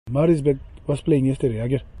Maritzburg was playing yesterday,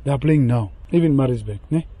 again. They are playing now. Even Maritzburg,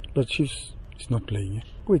 ne? But Chiefs is not playing, eh?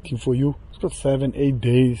 Waiting for you. It's got 7-8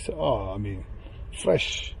 days. Oh, I mean,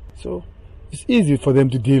 fresh. So it's easy for them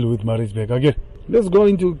to deal with Maritzburg again. Let's go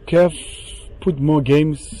into CAF, put more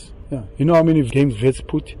games. Yeah, you know how many games Vets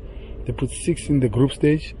put? They put 6 in the group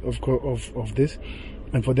stage of this,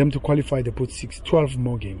 and for them to qualify, they put 12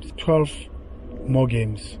 more games. 12 more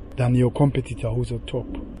games than your competitor who's at top.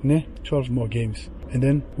 Ne? 12 more games. And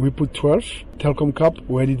then we put 12. Telkom Cup,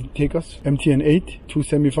 where did it take us? MTN 8, 2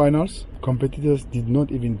 semi-finals. Competitors did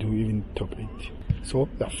not even do top 8. So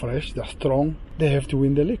they're fresh, they're strong. They have to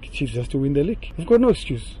win the league. Chiefs has to win the league. They've got no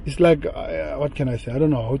excuse. It's like, what can I say? I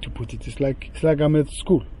don't know how to put it. It's like I'm at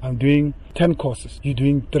school. I'm doing 10 courses. You're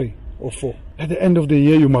doing 3 or 4. At the end of the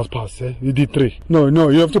year, you must pass. Eh? You did 3. No,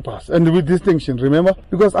 you have to pass. And with distinction, remember?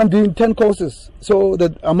 Because I'm doing 10 courses. So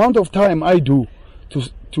the amount of time I do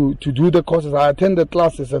to do the courses, I attend the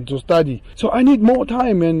classes and to study. So I need more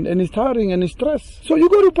time, and it's tiring and it's stress. So you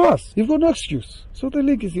got to pass. You've got no excuse. So the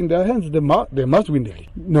league is in their hands. They must win the league.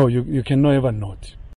 No, you cannot ever not.